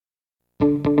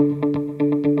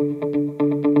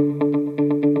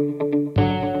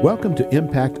Welcome to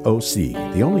Impact OC,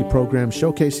 the only program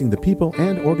showcasing the people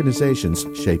and organizations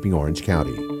shaping Orange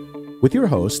County. With your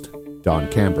host, Don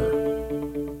Camber.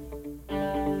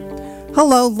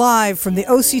 Hello, live from the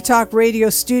OC Talk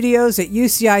Radio studios at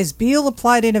UCI's Beal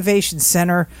Applied Innovation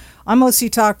Center. I'm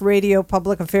OC Talk Radio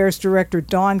Public Affairs Director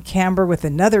Don Camber with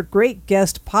another great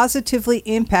guest positively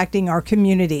impacting our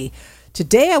community.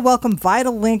 Today, I welcome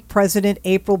VitalLink President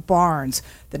April Barnes.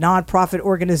 The nonprofit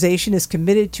organization is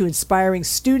committed to inspiring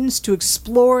students to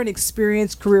explore and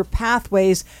experience career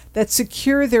pathways that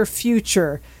secure their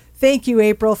future. Thank you,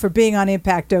 April, for being on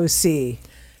Impact OC.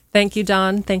 Thank you,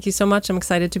 Don. Thank you so much. I'm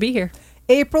excited to be here.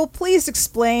 April, please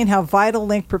explain how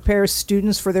VitalLink prepares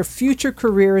students for their future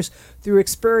careers through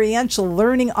experiential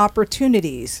learning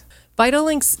opportunities.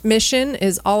 VitalLink's mission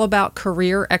is all about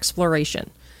career exploration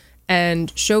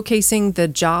and showcasing the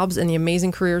jobs and the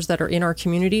amazing careers that are in our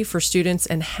community for students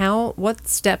and what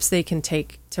steps they can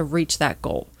take to reach that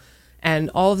goal. And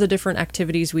all of the different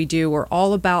activities we do are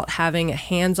all about having a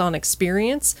hands-on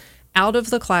experience out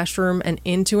of the classroom and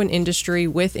into an industry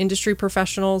with industry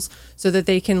professionals so that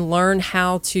they can learn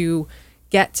how to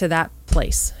get to that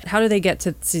place. How do they get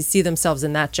to see themselves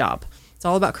in that job? It's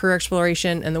all about career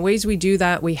exploration, and the ways we do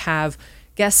that, we have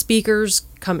guest speakers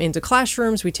come into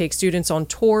classrooms. We take students on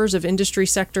tours of industry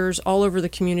sectors all over the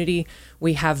community.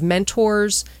 We have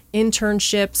mentors,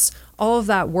 internships, all of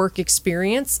that work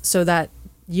experience so that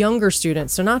younger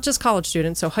students, so not just college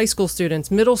students, so high school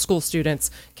students, middle school students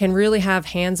can really have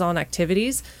hands-on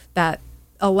activities that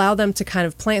allow them to kind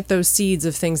of plant those seeds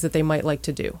of things that they might like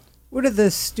to do. What are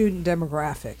the student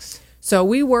demographics? So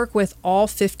we work with all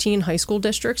 15 high school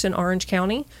districts in Orange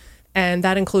County, and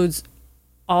that includes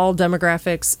all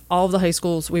demographics, all of the high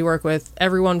schools. We work with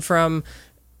everyone from,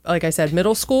 like I said,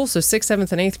 middle school, so 6th,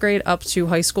 7th, and 8th grade, up to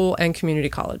high school and community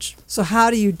college. So how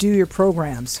do you do your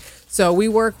programs? So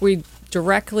we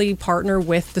directly partner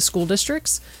with the school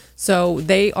districts. So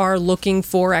they are looking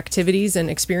for activities and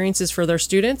experiences for their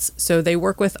students. So they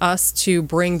work with us to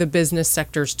bring the business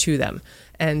sectors to them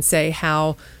and say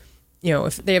how,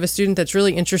 if they have a student that's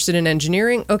really interested in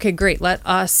engineering, okay, great, let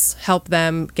us help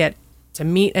them get to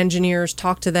meet engineers,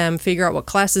 talk to them, figure out what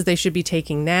classes they should be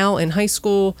taking now in high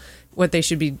school, what they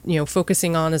should be,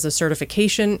 focusing on as a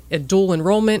certification, a dual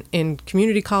enrollment in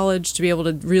community college to be able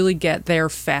to really get there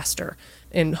faster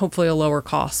and hopefully a lower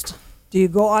cost. Do you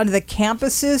go onto the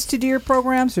campuses to do your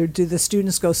programs, or do the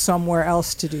students go somewhere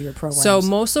else to do your programs? So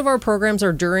most of our programs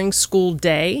are during school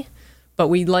day, but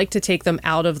we'd like to take them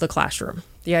out of the classroom.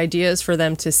 The idea is for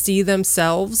them to see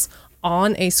themselves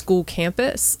on a school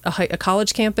campus, a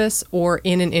college campus, or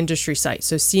in an industry site.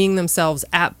 So seeing themselves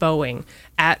at Boeing,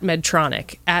 at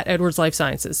Medtronic, at Edwards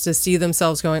Lifesciences, to see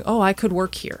themselves going, oh, I could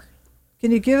work here. Can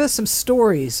you give us some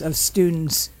stories of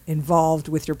students involved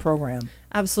with your program?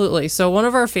 Absolutely. So one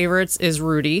of our favorites is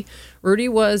Rudy. Rudy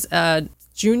was a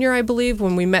junior, I believe,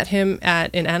 when we met him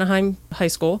in Anaheim High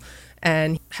School,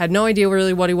 and had no idea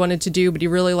really what he wanted to do, but he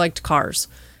really liked cars.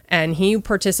 And he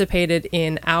participated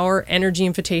in our Energy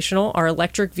Invitational, our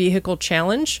electric vehicle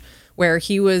challenge, where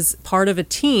he was part of a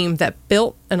team that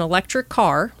built an electric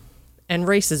car and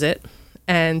races it.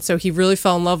 And so he really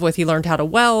fell in love he learned how to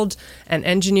weld and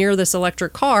engineer this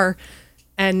electric car.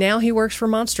 And now he works for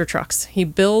monster trucks. He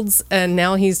builds, and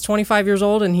now he's 25 years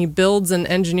old, and he builds and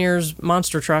engineers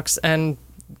monster trucks and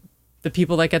the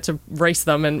people that get to race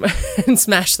them and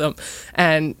smash them.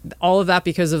 And all of that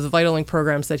because of the VitalLink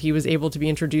programs that he was able to be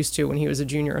introduced to when he was a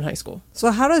junior in high school.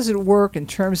 So how does it work in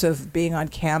terms of being on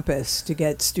campus to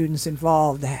get students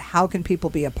involved? How can people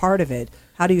be a part of it?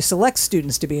 How do you select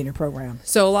students to be in your program?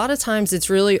 So a lot of times it's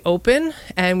really open,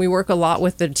 and we work a lot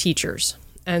with the teachers.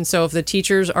 And so if the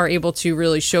teachers are able to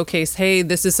really showcase, hey,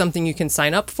 this is something you can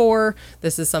sign up for,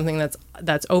 this is something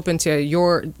that's open to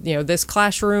your, this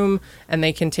classroom, and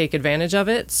they can take advantage of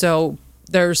it. So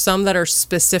there's some that are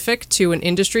specific to an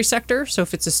industry sector. So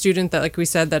if it's a student that, like we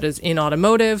said, that is in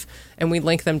automotive, and we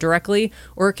link them directly,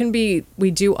 or it can be, we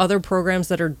do other programs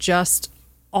that are just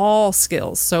all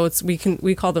skills. So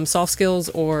we call them soft skills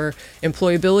or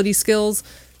employability skills,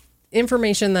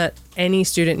 information that any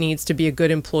student needs to be a good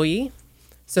employee.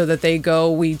 So that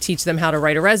we teach them how to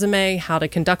write a resume, how to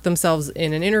conduct themselves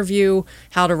in an interview,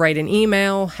 how to write an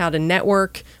email, how to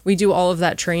network. We do all of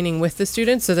that training with the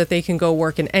students so that they can go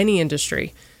work in any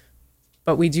industry.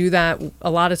 But we do that,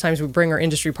 a lot of times we bring our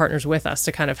industry partners with us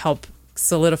to kind of help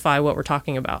solidify what we're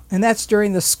talking about. And that's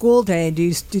during the school day. Do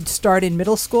you start in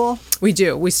middle school? We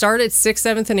do. We start at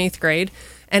 6th, 7th, and 8th grade.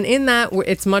 And in that,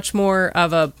 it's much more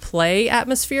of a play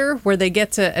atmosphere where they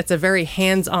get to, it's a very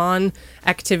hands-on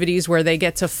activities where they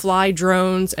get to fly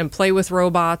drones and play with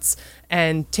robots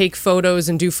and take photos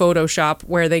and do Photoshop,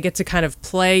 where they get to kind of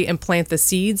play and plant the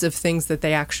seeds of things that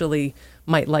they actually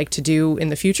might like to do in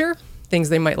the future, things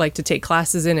they might like to take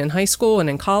classes in high school and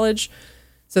in college,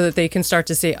 so that they can start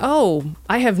to say, oh,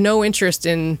 I have no interest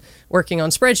in working on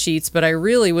spreadsheets, but I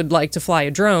really would like to fly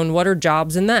a drone. What are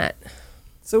jobs in that?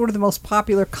 So what are the most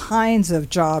popular kinds of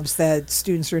jobs that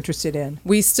students are interested in?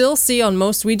 We still see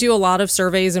we do a lot of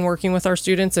surveys and working with our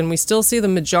students, and we still see the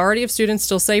majority of students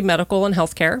still say medical and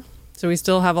healthcare. So we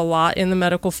still have a lot in the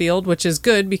medical field, which is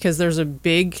good because there's a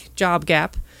big job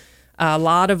gap. A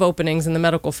lot of openings in the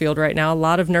medical field right now. A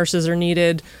lot of nurses are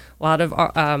needed, a lot of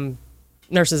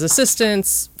nurses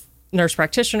assistants, nurse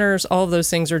practitioners. All of those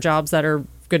things are jobs that are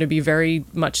going to be very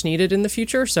much needed in the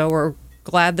future. So we're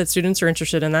glad that students are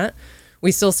interested in that.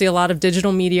 We still see a lot of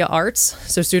digital media arts.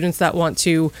 So students that want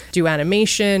to do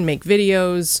animation, make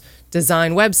videos,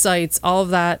 design websites, all of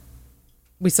that.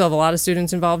 We still have a lot of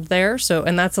students involved there. So,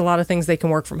 and that's a lot of things they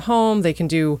can work from home. They can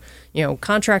do,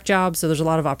 contract jobs. So there's a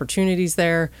lot of opportunities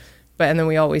there. And then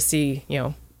we always see,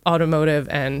 automotive,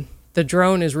 and the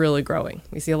drone is really growing.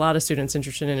 We see a lot of students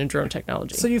interested in drone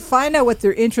technology. So you find out what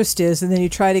their interest is, and then you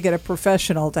try to get a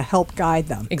professional to help guide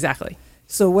them. Exactly.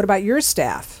 So what about your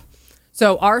staff?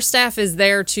 So our staff is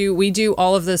there we do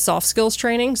all of the soft skills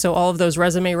training. So all of those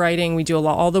resume writing, we do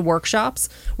all the workshops.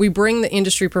 We bring the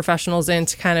industry professionals in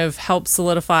to kind of help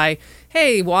solidify,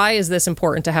 hey, why is this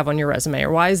important to have on your resume?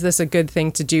 Or why is this a good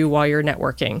thing to do while you're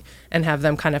networking? And have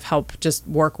them kind of help just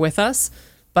work with us.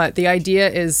 But the idea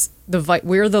is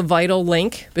we're the vital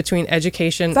link between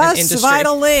education and industry. That's the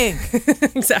vital link.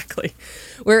 Exactly.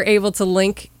 We're able to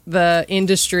link the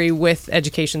industry with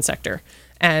education sector.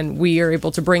 And we are able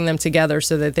to bring them together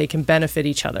so that they can benefit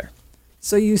each other.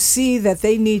 So you see that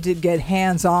they need to get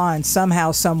hands-on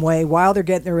somehow, some way, while they're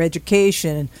getting their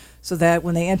education, so that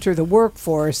when they enter the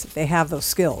workforce, they have those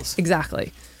skills.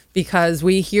 Exactly. Because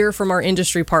we hear from our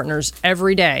industry partners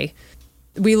every day.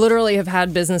 We literally have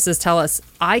had businesses tell us,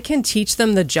 I can teach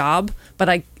them the job,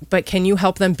 but can you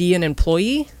help them be an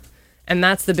employee? And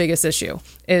that's the biggest issue,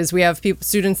 is we have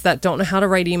students that don't know how to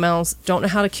write emails, don't know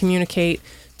how to communicate,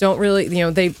 don't really,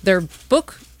 they're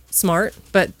book smart,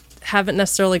 but haven't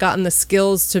necessarily gotten the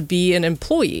skills to be an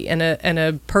employee and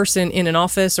a person in an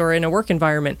office or in a work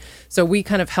environment. So we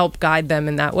kind of help guide them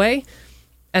in that way.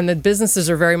 And the businesses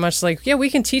are very much like, yeah, we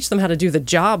can teach them how to do the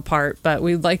job part, but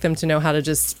we'd like them to know how to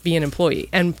just be an employee.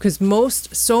 And because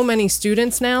so many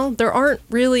students now, there aren't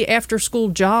really after school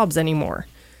jobs anymore.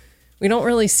 We don't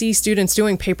really see students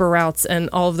doing paper routes and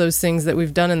all of those things that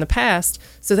we've done in the past.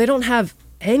 So they don't have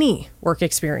any work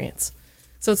experience.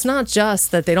 So it's not just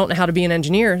that they don't know how to be an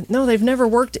engineer. No, they've never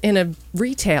worked in a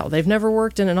retail. They've never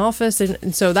worked in an office.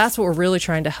 And so that's what we're really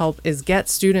trying to help, is get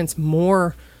students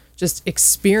more just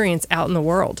experience out in the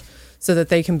world so that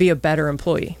they can be a better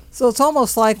employee. So it's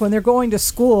almost like when they're going to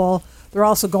school, they're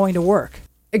also going to work.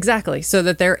 Exactly. So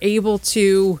that they're able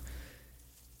to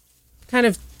kind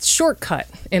of shortcut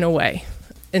in a way.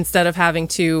 Instead of having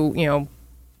to,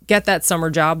 get that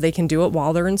summer job, they can do it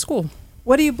while they're in school.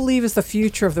 What do you believe is the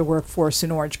future of the workforce in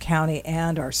Orange County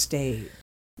and our state?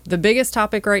 The biggest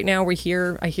topic right now I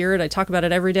hear it, I talk about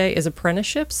it every day, is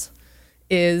apprenticeships,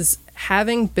 is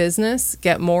having business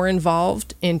get more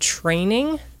involved in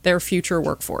training their future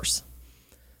workforce.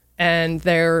 And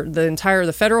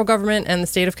the federal government and the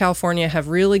state of California have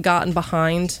really gotten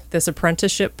behind this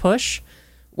apprenticeship push,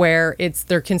 where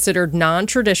they're considered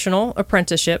non-traditional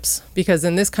apprenticeships, because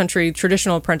in this country,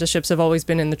 traditional apprenticeships have always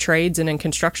been in the trades and in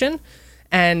construction.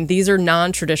 And these are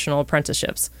non-traditional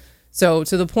apprenticeships. So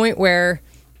to the point where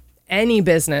any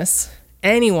business,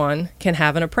 anyone can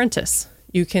have an apprentice.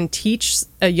 You can teach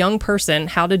a young person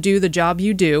how to do the job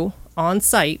you do on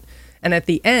site, and at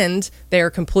the end, they are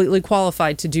completely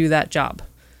qualified to do that job.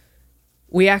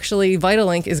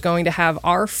 Vitalink is going to have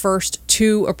our first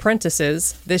 2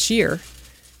 apprentices this year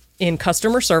in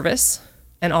customer service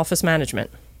and office management,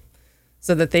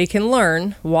 so that they can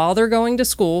learn while they're going to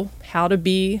school how to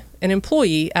be an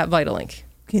employee at Vitalink.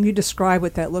 Can you describe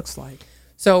what that looks like?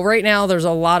 So right now there's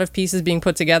a lot of pieces being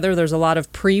put together. There's a lot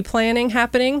of pre-planning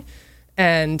happening.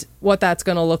 And what that's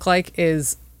going to look like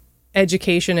is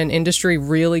education and industry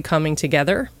really coming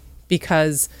together,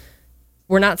 because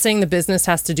we're not saying the business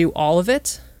has to do all of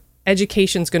it.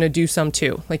 Education's going to do some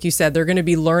too. Like you said, they're going to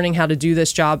be learning how to do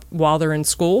this job while they're in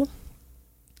school.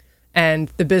 And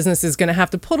the business is going to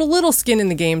have to put a little skin in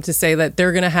the game to say that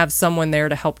they're going to have someone there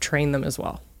to help train them as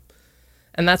well.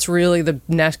 And that's really the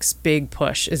next big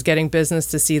push, is getting business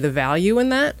to see the value in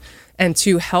that and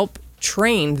to help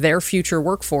train their future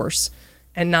workforce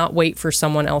and not wait for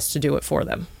someone else to do it for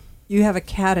them. You have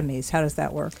academies. How does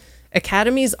that work?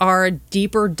 Academies are a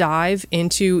deeper dive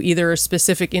into either a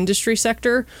specific industry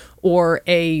sector or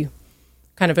a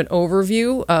kind of an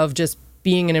overview of just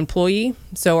being an employee.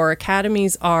 So our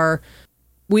academies are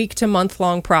week to month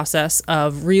long process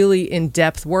of really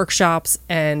in-depth workshops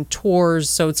and tours.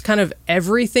 So it's kind of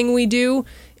everything we do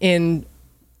in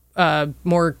a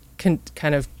more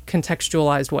kind of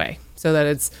contextualized way, so that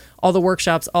it's all the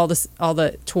workshops, all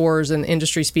the tours and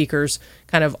industry speakers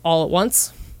kind of all at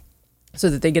once, so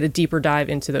that they get a deeper dive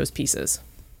into those pieces.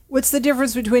 What's the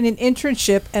difference between an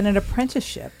internship and an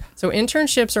apprenticeship? So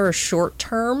internships are a short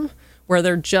term where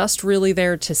they're just really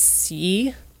there to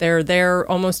see. They're there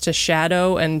almost to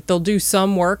shadow, and they'll do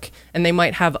some work and they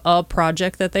might have a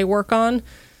project that they work on.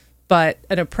 But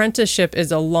an apprenticeship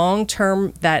is a long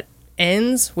term that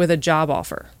ends with a job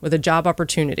offer, with a job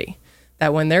opportunity.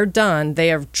 That when they're done,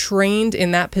 they are trained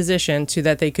in that position so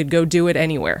that they could go do it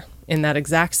anywhere. In that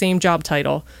exact same job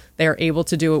title, they are able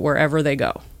to do it wherever they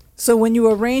go. So when you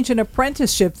arrange an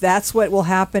apprenticeship, that's what will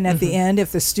happen at the end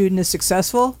if the student is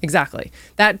successful? Exactly.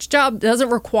 That job doesn't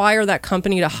require that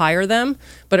company to hire them,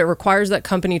 but it requires that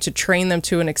company to train them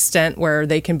to an extent where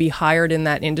they can be hired in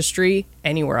that industry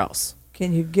anywhere else.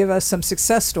 Can you give us some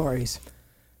success stories?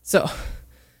 So,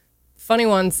 funny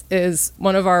ones is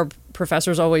one of our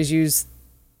professors always used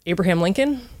Abraham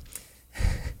Lincoln.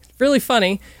 Really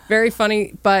funny, very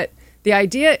funny, but the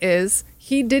idea is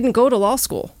he didn't go to law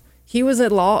school. He was a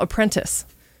law apprentice.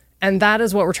 And that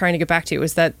is what we're trying to get back to,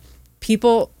 is that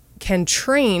people can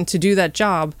train to do that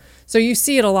job. So you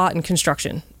see it a lot in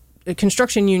construction.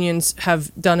 Construction unions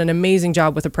have done an amazing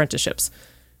job with apprenticeships.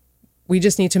 We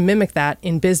just need to mimic that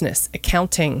in business,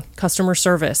 accounting, customer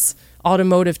service,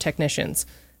 automotive technicians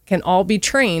can all be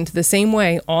trained the same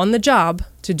way on the job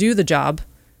to do the job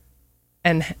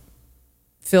and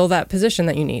fill that position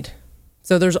that you need.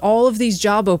 So there's all of these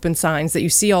job open signs that you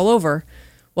see all over.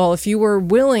 Well, if you were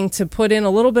willing to put in a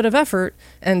little bit of effort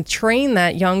and train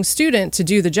that young student to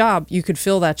do the job, you could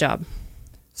fill that job.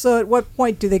 So at what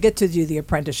point do they get to do the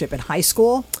apprenticeship? In high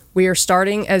school? We are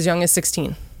starting as young as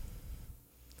 16.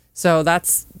 So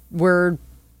we're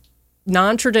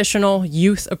non-traditional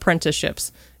youth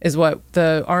apprenticeships is what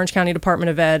the Orange County Department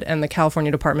of Ed and the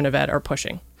California Department of Ed are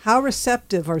pushing. How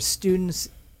receptive are students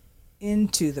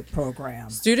into the program?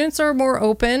 Students are more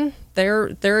open.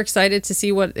 They're excited to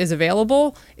see what is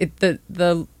available.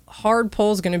 The hard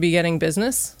pull is going to be getting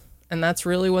business, and that's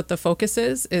really what the focus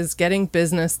is getting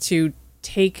business to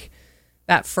take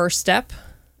that first step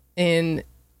in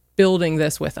building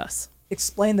this with us.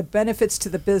 Explain the benefits to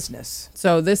the business.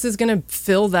 So this is going to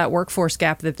fill that workforce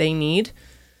gap that they need.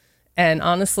 And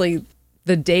honestly,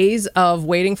 the days of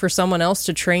waiting for someone else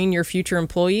to train your future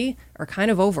employee are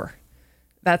kind of over.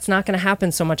 That's not going to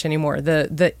happen so much anymore.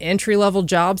 The entry-level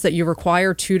jobs that you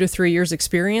require 2 to 3 years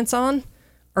experience on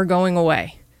are going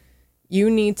away. You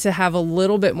need to have a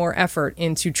little bit more effort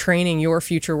into training your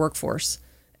future workforce.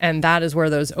 And that is where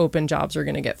those open jobs are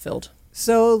going to get filled.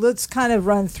 So let's kind of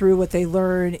run through what they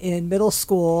learn in middle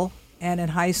school and in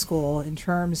high school in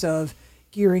terms of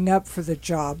gearing up for the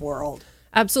job world.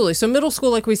 Absolutely. So middle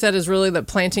school, like we said, is really that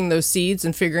planting those seeds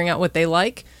and figuring out what they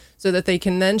like so that they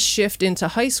can then shift into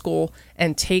high school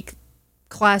and take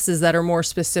classes that are more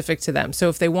specific to them. So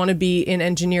if they want to be in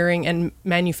engineering and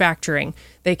manufacturing,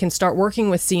 they can start working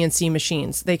with CNC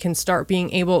machines. They can start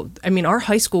being able, our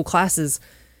high school classes,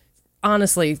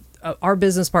 honestly, our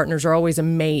business partners are always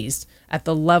amazed at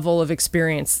the level of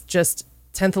experience just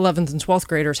 10th, 11th, and 12th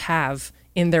graders have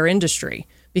in their industry,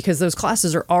 because those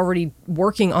classes are already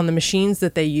working on the machines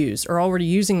that they use, or already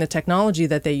using the technology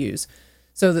that they use.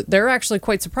 So that they're actually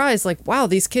quite surprised, like, wow,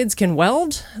 these kids can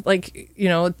weld?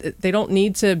 They don't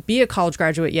need to be a college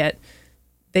graduate yet.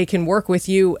 They can work with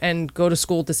you and go to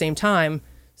school at the same time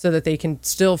so that they can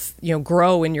still,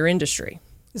 grow in your industry.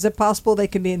 Is it possible they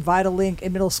can be in VitaLink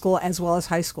in middle school as well as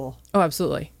high school? Oh,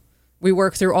 absolutely. We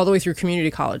work all the way through community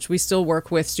college. We still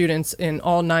work with students in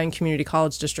all 9 community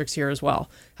college districts here as well,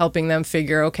 helping them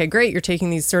figure, okay, great, you're taking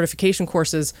these certification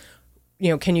courses.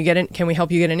 Can we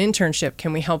help you get an internship?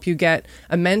 Can we help you get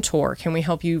a mentor? Can we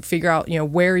help you figure out,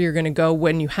 where you're going to go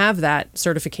when you have that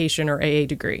certification or AA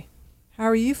degree? How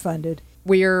are you funded?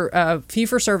 We are a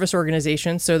fee-for-service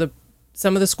organization, so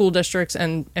some of the school districts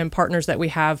and partners that we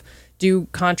have do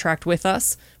contract with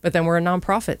us, but then we're a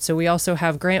nonprofit. So we also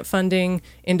have grant funding,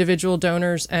 individual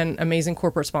donors, and amazing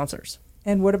corporate sponsors.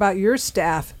 And what about your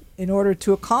staff in order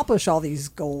to accomplish all these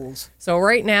goals? So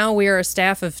right now we are a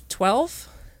staff of 12,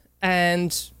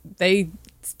 and they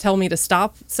tell me to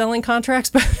stop selling contracts,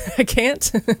 but I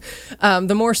can't.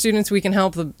 The more students we can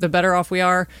help, the better off we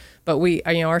are. But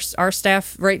our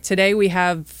staff right today, we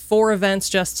have 4 events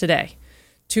just today,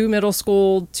 2 middle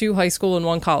school, 2 high school, and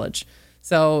 1 college.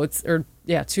 So 2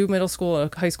 middle school, a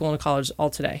high school, and a college all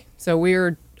today. So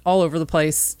we're all over the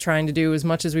place trying to do as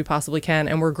much as we possibly can.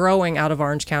 And we're growing out of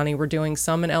Orange County. We're doing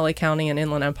some in LA County and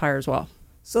Inland Empire as well.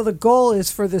 So the goal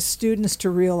is for the students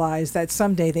to realize that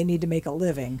someday they need to make a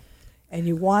living. And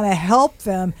you want to help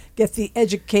them get the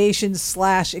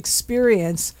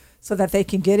education/experience so that they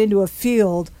can get into a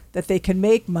field that they can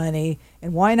make money.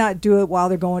 And why not do it while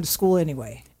they're going to school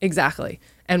anyway? Exactly.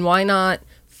 And why not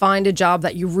find a job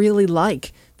that you really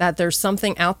like, that there's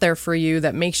something out there for you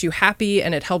that makes you happy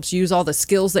and it helps use all the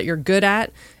skills that you're good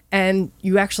at, and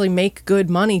you actually make good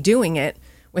money doing it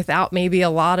without maybe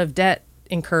a lot of debt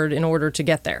incurred in order to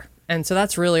get there. And so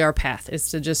that's really our path, is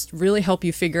to just really help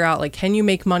you figure out, like, can you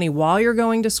make money while you're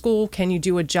going to school? Can you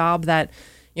do a job that,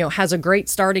 has a great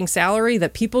starting salary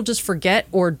that people just forget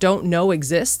or don't know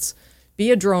exists?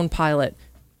 Be a drone pilot,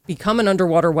 become an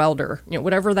underwater welder,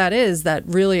 whatever that is that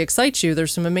really excites you.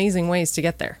 There's some amazing ways to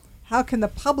get there. How can the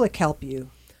public help you?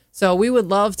 So we would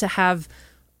love to have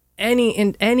any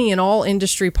and all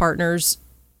industry partners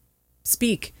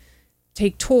speak,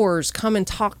 take tours, come and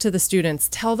talk to the students.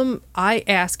 Tell them, I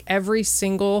ask every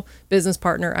single business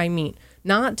partner I meet,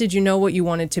 not did you know what you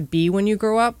wanted to be when you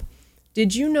grow up?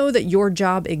 Did you know that your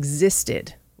job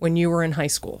existed when you were in high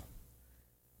school?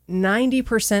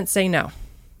 90% say no.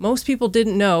 Most people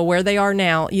didn't know where they are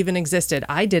now even existed.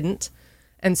 I didn't.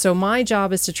 And so my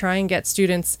job is to try and get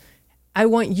students, I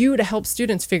want you to help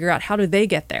students figure out, how do they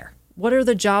get there? What are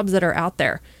the jobs that are out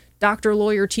there? Doctor,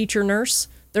 lawyer, teacher, nurse.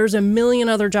 There's a million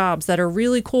other jobs that are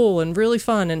really cool and really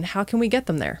fun. And how can we get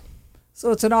them there?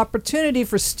 So it's an opportunity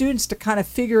for students to kind of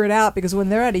figure it out, because when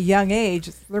they're at a young age,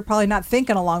 they're probably not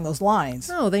thinking along those lines.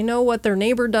 No, they know what their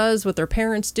neighbor does, what their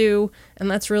parents do,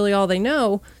 and that's really all they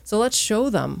know. So let's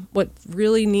show them what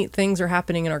really neat things are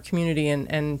happening in our community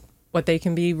and what they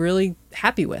can be really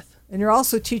happy with. And you're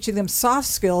also teaching them soft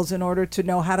skills in order to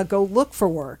know how to go look for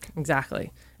work.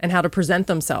 Exactly. And how to present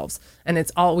themselves. And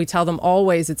we tell them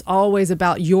always, it's always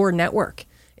about your network.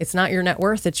 It's not your net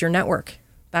worth, it's your network.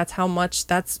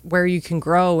 That's where you can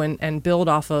grow and build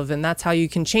off of. And that's how you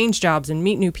can change jobs and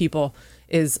meet new people,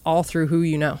 is all through who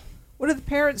you know. What do the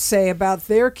parents say about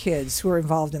their kids who are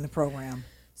involved in the program?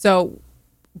 So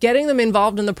getting them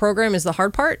involved in the program is the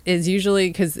hard part, is usually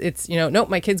because it's, nope,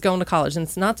 my kid's going to college. And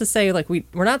it's not to say, like,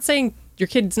 we're not saying your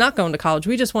kid's not going to college.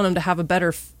 We just want them to have a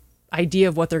better idea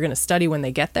of what they're going to study when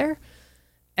they get there.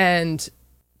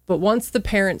 But once the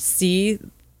parents see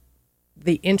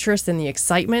the interest and the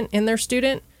excitement in their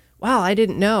student, wow, I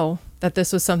didn't know that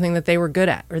this was something that they were good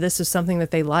at, or this was something that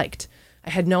they liked.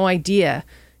 I had no idea,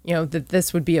 that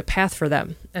this would be a path for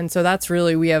them. And so that's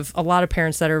really, we have a lot of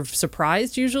parents that are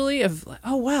surprised usually of,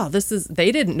 oh, wow,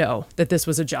 they didn't know that this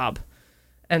was a job.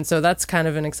 And so that's kind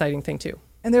of an exciting thing too.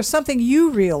 And there's something you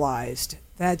realized,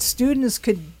 that students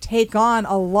could take on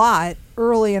a lot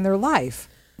early in their life.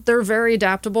 They're very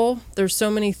adaptable. There's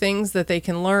so many things that they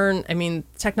can learn. I mean,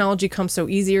 technology comes so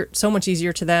much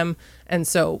easier to them. And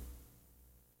so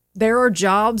there are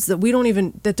jobs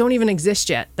that don't even exist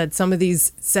yet, that some of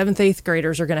these 7th, 8th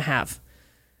graders are going to have.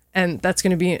 And that's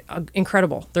going to be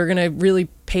incredible. They're going to really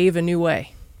pave a new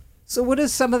way. So what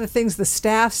is some of the things the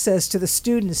staff says to the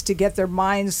students to get their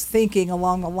minds thinking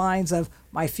along the lines of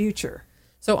my future?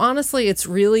 So honestly, it's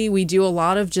really, we do a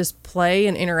lot of just play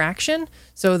and interaction,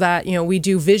 so that, we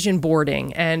do vision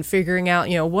boarding and figuring out,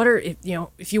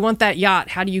 if you want that yacht,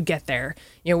 how do you get there?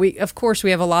 We have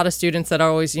a lot of students that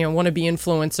always, want to be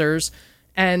influencers.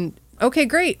 And okay,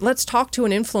 great. Let's talk to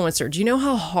an influencer. Do you know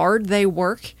how hard they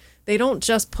work? They don't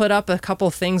just put up a couple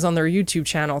of things on their YouTube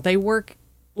channel. They work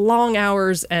long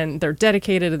hours and they're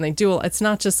dedicated, and it's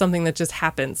not just something that just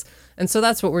happens. And so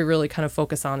that's what we really kind of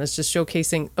focus on, is just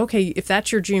showcasing, okay, if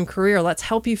that's your dream career, let's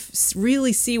help you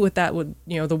really see what that would,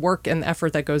 the work and the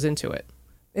effort that goes into it.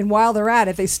 And while they're at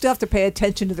it, they still have to pay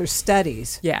attention to their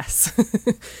studies. Yes.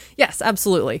 Yes,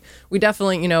 absolutely. We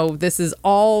definitely, this is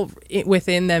all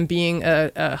within them being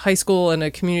a high school and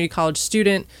a community college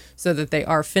student, so that they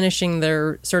are finishing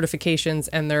their certifications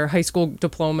and their high school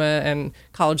diploma and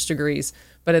college degrees,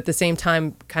 but at the same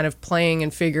time kind of playing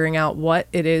and figuring out what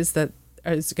it is that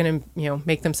is going to,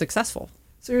 make them successful.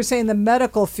 So you're saying the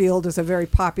medical field is a very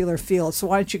popular field. So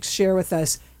why don't you share with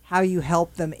us how you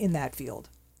help them in that field?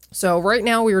 So right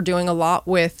now we are doing a lot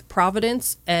with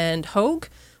Providence and Hoag,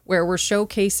 where we're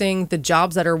showcasing the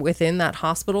jobs that are within that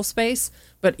hospital space,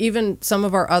 but even some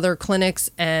of our other clinics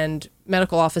and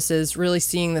medical offices, really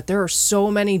seeing that there are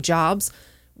so many jobs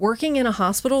working in a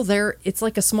hospital there, it's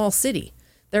like a small city.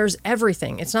 There's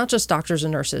everything. It's not just doctors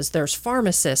and nurses. There's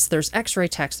pharmacists, there's x-ray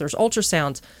techs, there's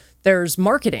ultrasounds, there's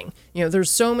marketing. There's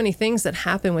so many things that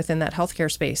happen within that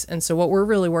healthcare space. And so what we're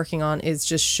really working on is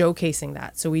just showcasing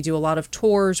that. So we do a lot of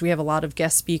tours. We have a lot of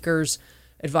guest speakers,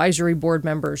 advisory board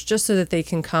members, just so that they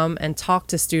can come and talk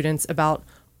to students about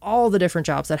all the different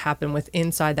jobs that happen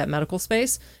inside that medical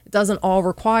space. It doesn't all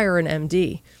require an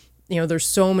MD. There's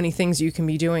so many things you can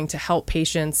be doing to help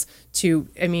patients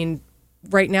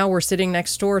right now we're sitting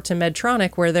next door to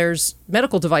Medtronic, where there's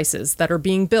medical devices that are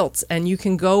being built, and you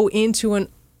can go into an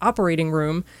operating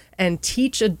room and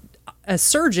teach a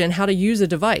surgeon how to use a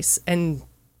device. And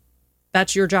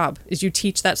that's your job, is you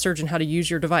teach that surgeon how to use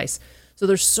your device. So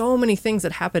there's so many things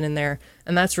that happen in there,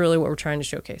 and that's really what we're trying to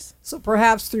showcase. So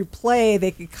perhaps through play,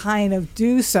 they could kind of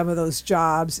do some of those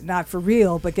jobs, not for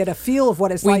real, but get a feel of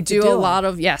what it's like to do. We do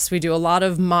a lot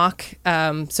of mock.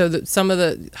 So that some of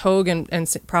the Hoag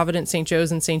and Providence, St.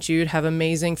 Joe's, and St. Jude have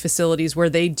amazing facilities where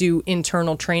they do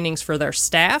internal trainings for their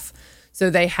staff. So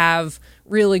they have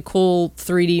really cool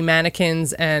 3D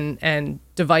mannequins and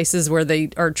devices where they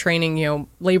are training,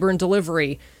 labor and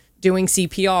delivery, doing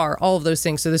CPR, all of those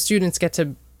things. So the students get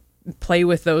to play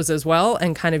with those as well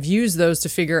and kind of use those to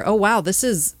figure, oh, wow,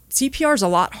 CPR is a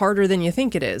lot harder than you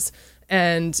think it is.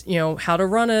 And, how to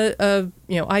run a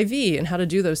IV and how to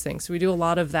do those things. So we do a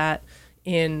lot of that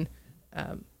in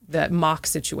the mock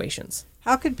situations.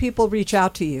 How can people reach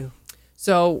out to you?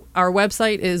 So our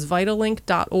website is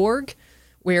vitalink.org.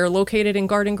 We are located in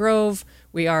Garden Grove.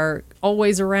 We are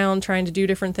always around trying to do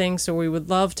different things. So we would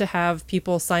love to have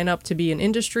people sign up to be an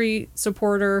industry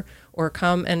supporter or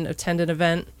come and attend an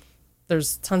event.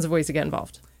 There's tons of ways to get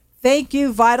involved. Thank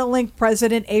you, VitalLink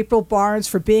President April Barnes,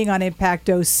 for being on Impact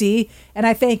OC. And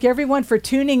I thank everyone for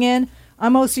tuning in.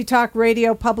 I'm OC Talk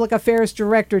Radio Public Affairs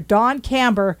Director Dawn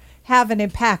Camber. Have an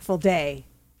impactful day.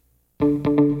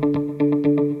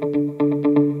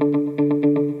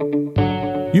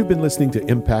 You've been listening to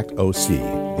Impact OC,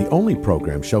 the only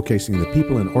program showcasing the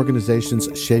people and organizations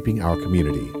shaping our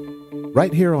community.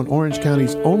 Right here on Orange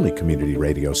County's only community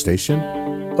radio station,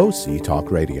 OC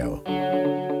Talk Radio.